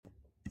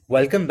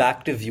Welcome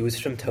back to Views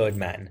from Third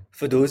Man.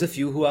 For those of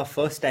you who are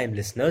first time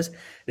listeners,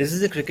 this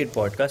is a cricket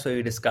podcast where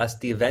we discuss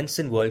the events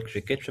in world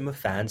cricket from a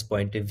fan's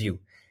point of view.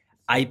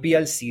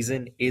 IPL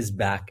season is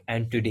back,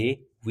 and today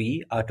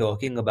we are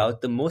talking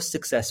about the most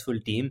successful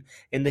team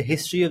in the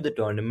history of the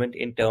tournament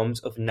in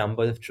terms of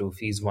number of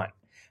trophies won.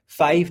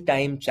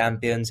 Five-time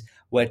champions,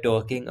 we're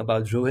talking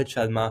about Rohit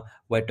Sharma,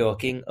 we're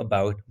talking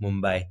about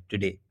Mumbai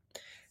today.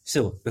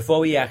 So, before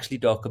we actually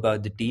talk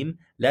about the team,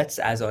 let's,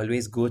 as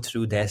always, go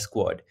through their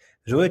squad.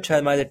 Rohit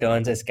Sharma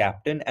returns as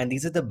captain, and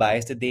these are the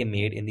buys that they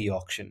made in the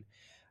auction.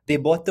 They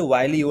bought the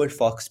wily old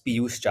fox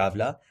Piyush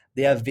Chawla.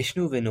 They have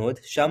Vishnu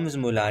Vinod, Shams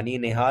Mulani,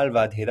 Nehal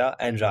Vadhera,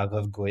 and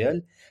Raghav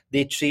Goyal.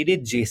 They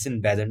traded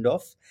Jason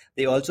Behrendorff.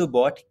 They also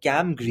bought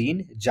Cam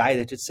Green, Jai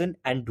Richardson,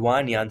 and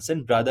Dwan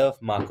Janssen, brother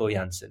of Marco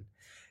Janssen.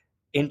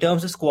 In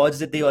terms of squads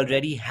that they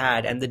already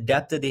had and the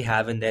depth that they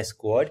have in their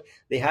squad,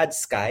 they had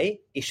Sky,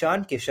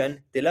 Ishan Kishan,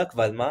 Tilak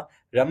Varma,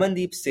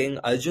 Ramandeep Singh,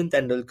 Arjun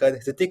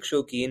Tendulkar, Hrithik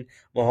Shokeen,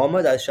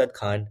 Mohammad Arshad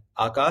Khan,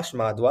 Akash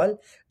Madwal,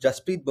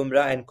 Jasprit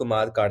Bumrah and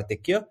Kumar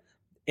Kartikya.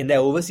 In their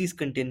overseas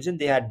contingent,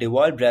 they had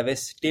Dewal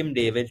Brevis, Tim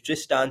David,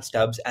 Tristan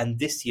Stubbs, and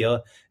this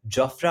year,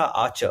 Jofra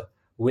Archer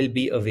will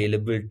be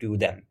available to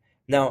them.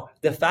 Now,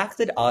 the fact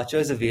that Archer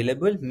is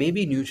available may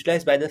be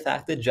neutralized by the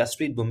fact that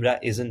Jasprit Bumrah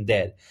isn't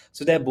there,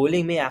 so their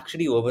bowling may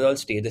actually overall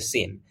stay the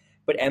same.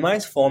 But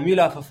MI's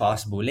formula for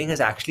fast bowling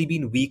has actually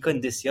been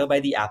weakened this year by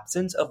the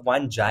absence of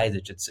one Jai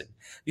Richardson.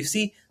 You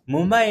see,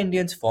 Mumbai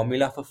Indians'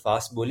 formula for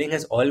fast bowling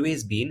has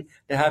always been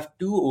to have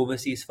two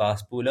overseas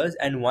fast bowlers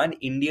and one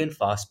Indian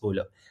fast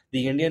bowler.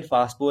 The Indian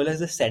fast bowler is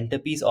the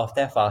centerpiece of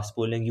their fast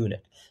bowling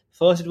unit.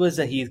 First it was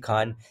Zahir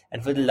Khan,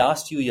 and for the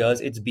last few years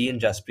it's been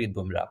Jasprit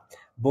Bumrah.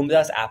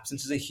 Bumrah's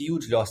absence is a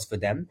huge loss for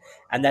them,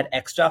 and that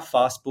extra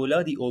fast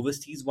bowler, the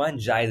overseas one,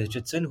 Jai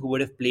Richardson, who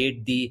would have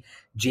played the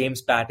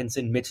James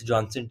Pattinson, Mitch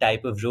Johnson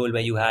type of role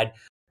where you had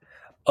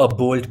a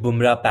Bolt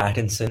Bumrah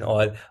Pattinson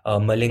or a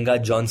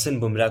Malinga Johnson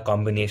Bumrah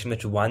combination,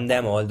 which won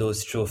them all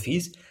those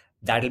trophies,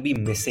 that'll be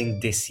missing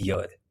this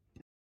year.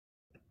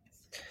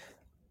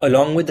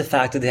 Along with the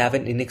fact that they have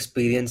an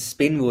inexperienced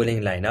spin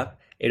bowling lineup,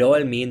 it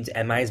all means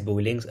MI's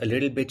bowling's a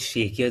little bit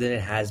shakier than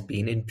it has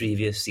been in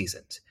previous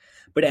seasons.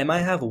 But MI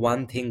have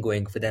one thing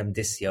going for them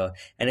this year,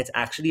 and it's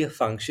actually a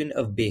function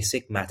of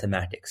basic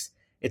mathematics.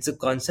 It's a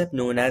concept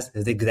known as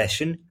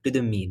regression to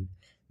the mean.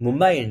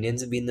 Mumbai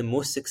Indians have been the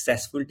most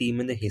successful team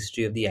in the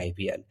history of the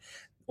IPL.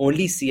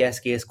 Only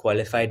CSK has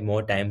qualified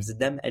more times than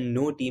them, and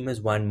no team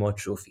has won more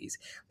trophies.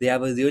 They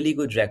have a really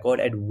good record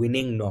at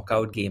winning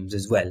knockout games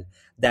as well.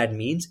 That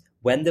means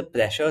when the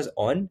pressure's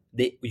on,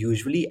 they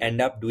usually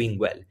end up doing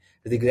well.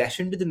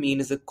 Regression to the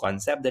mean is a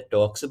concept that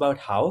talks about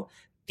how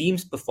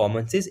teams'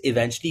 performances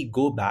eventually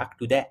go back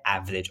to their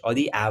average, or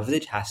the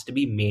average has to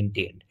be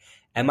maintained.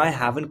 MI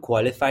haven't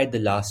qualified the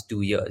last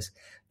 2 years.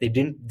 They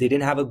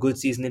didn't have a good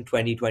season in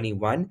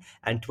 2021,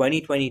 and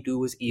 2022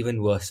 was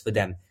even worse for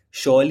them.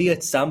 Surely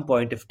at some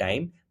point of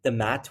time, the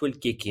math will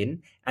kick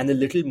in and the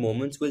little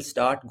moments will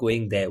start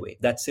going their way.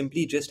 That's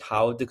simply just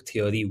how the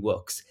theory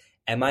works.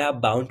 MI are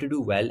bound to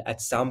do well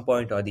at some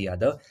point or the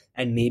other,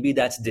 and maybe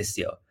that's this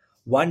year.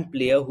 One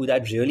player who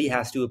that really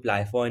has to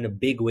apply for in a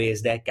big way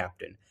is their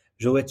captain,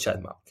 Rohit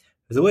Sharma.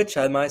 Rohit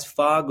Sharma is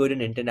far good an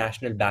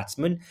international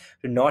batsman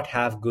to not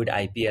have good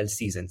IPL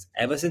seasons.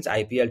 Ever since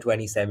IPL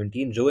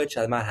 2017, Rohit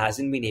Sharma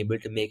hasn't been able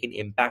to make an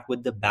impact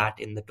with the bat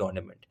in the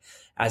tournament.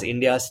 As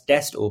India's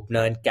test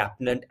opener and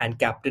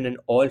captain in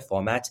all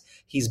formats,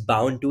 he's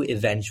bound to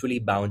eventually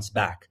bounce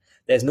back.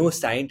 There's no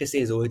sign to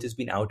say Rohit has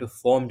been out of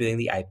form during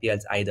the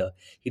IPLs either.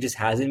 He just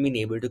hasn't been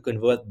able to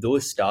convert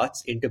those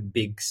starts into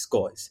big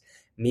scores.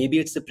 Maybe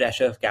it's the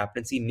pressure of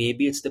captaincy.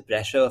 Maybe it's the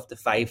pressure of the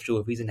 5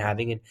 trophies and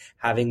having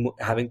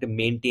to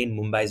maintain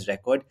Mumbai's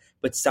record.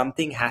 But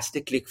something has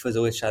to click for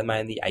Rohit Sharma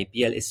in the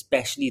IPL,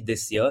 especially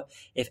this year,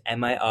 if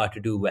MI are to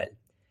do well.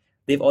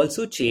 They've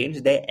also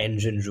changed their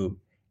engine room.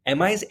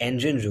 MI's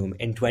engine room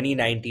in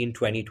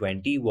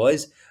 2019-2020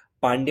 was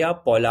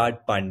Pandya, Pollard,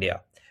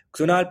 Pandya.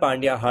 Krunal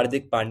Pandya,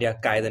 Hardik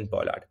Pandya, Kieron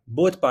Pollard.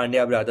 Both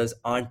Pandya brothers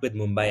aren't with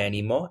Mumbai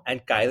anymore,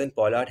 and Kieron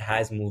Pollard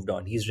has moved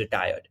on. He's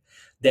retired.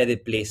 Their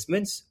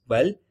replacements,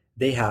 well,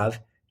 they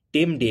have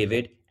Tim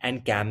David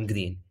and Cam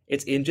Green.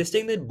 It's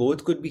interesting that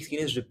both could be seen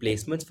as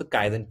replacements for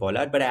Kieron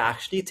Pollard, but I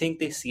actually think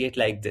they see it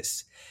like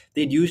this.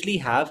 They'd usually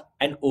have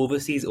an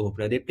overseas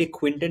opener. They play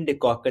Quinton de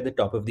Kock at the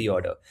top of the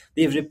order.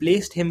 They've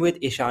replaced him with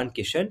Ishan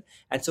Kishan,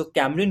 and so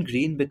Cameron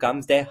Green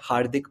becomes their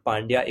Hardik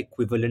Pandya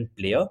equivalent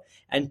player,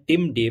 and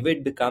Tim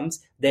David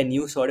becomes their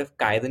new sort of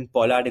Kieron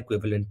Pollard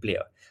equivalent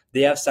player.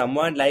 They have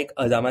someone like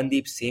a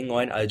Ramandeep Singh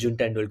or an Arjun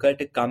Tendulkar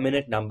to come in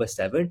at number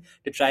 7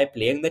 to try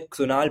playing that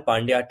Krunal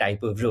Pandya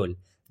type of role.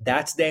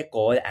 That's their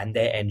core and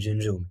their engine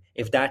room.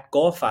 If that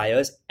core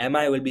fires,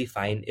 MI will be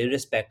fine,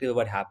 irrespective of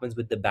what happens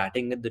with the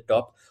batting at the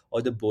top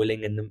or the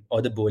bowling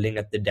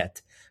at the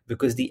death,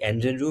 because the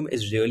engine room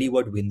is really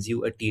what wins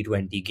you a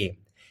T20 game.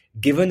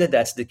 Given that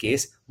that's the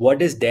case, what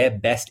does their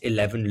best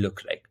 11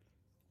 look like?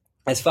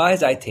 As far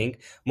as I think,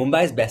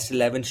 Mumbai's best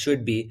 11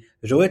 should be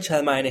Rohit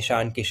Sharma and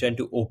Ishan Kishan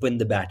to open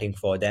the batting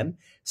for them,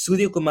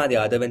 Surya Kumar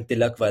Yadav and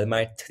Tilak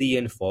Verma at 3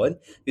 and 4.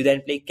 You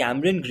then play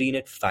Cameron Green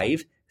at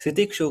 5,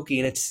 Hrithik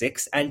Shokeen at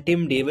 6, and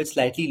Tim David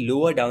slightly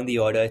lower down the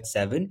order at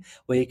 7,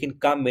 where he can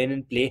come in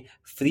and play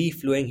free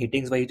flowing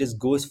hittings where he just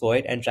goes for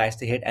it and tries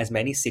to hit as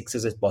many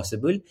sixes as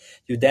possible.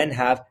 You then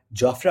have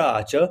Jofra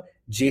Archer,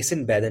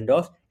 Jason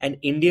Behrendorff, an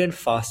Indian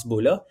fast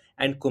bowler,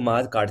 and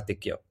Kumar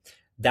Karthikya.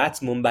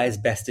 That's Mumbai's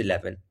best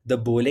 11. The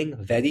bowling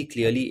very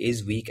clearly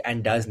is weak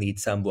and does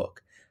need some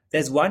work.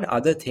 There's one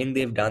other thing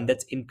they've done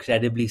that's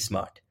incredibly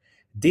smart.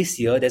 This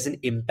year, there's an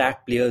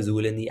impact players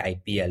rule in the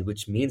IPL,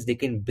 which means they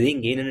can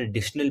bring in an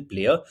additional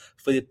player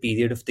for the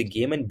period of the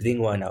game and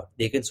bring one out.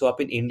 They can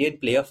swap an Indian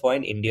player for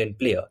an Indian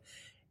player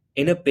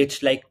in a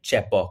pitch like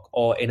Chepauk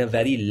or in a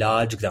very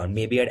large ground,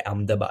 maybe at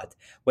Ahmedabad,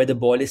 where the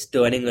ball is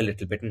turning a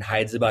little bit, in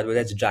Hyderabad, where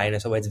it's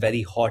dryness or where it's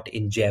very hot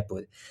in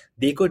Jaipur,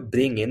 they could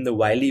bring in the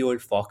wily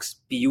old fox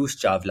Piyush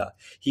Chawla.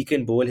 He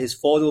can bowl his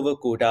 4 over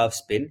quota of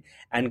spin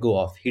and go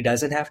off. He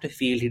doesn't have to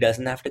field, he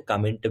doesn't have to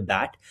come into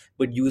bat,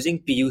 but using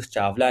Piyush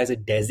Chawla as a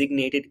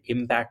designated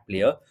impact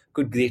player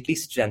could greatly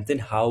strengthen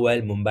how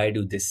well Mumbai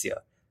do this year.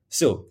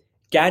 So,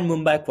 can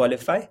Mumbai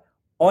qualify?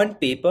 On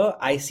paper,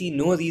 I see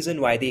no reason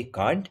why they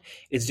can't.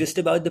 It's just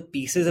about the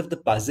pieces of the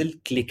puzzle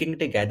clicking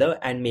together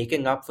and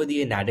making up for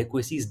the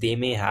inadequacies they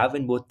may have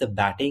in both the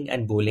batting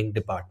and bowling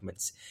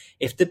departments.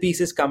 If the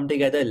pieces come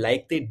together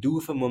like they do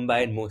for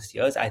Mumbai in most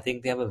years, I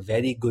think they have a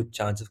very good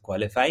chance of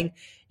qualifying.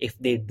 If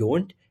they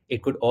don't,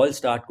 it could all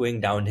start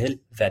going downhill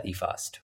very fast.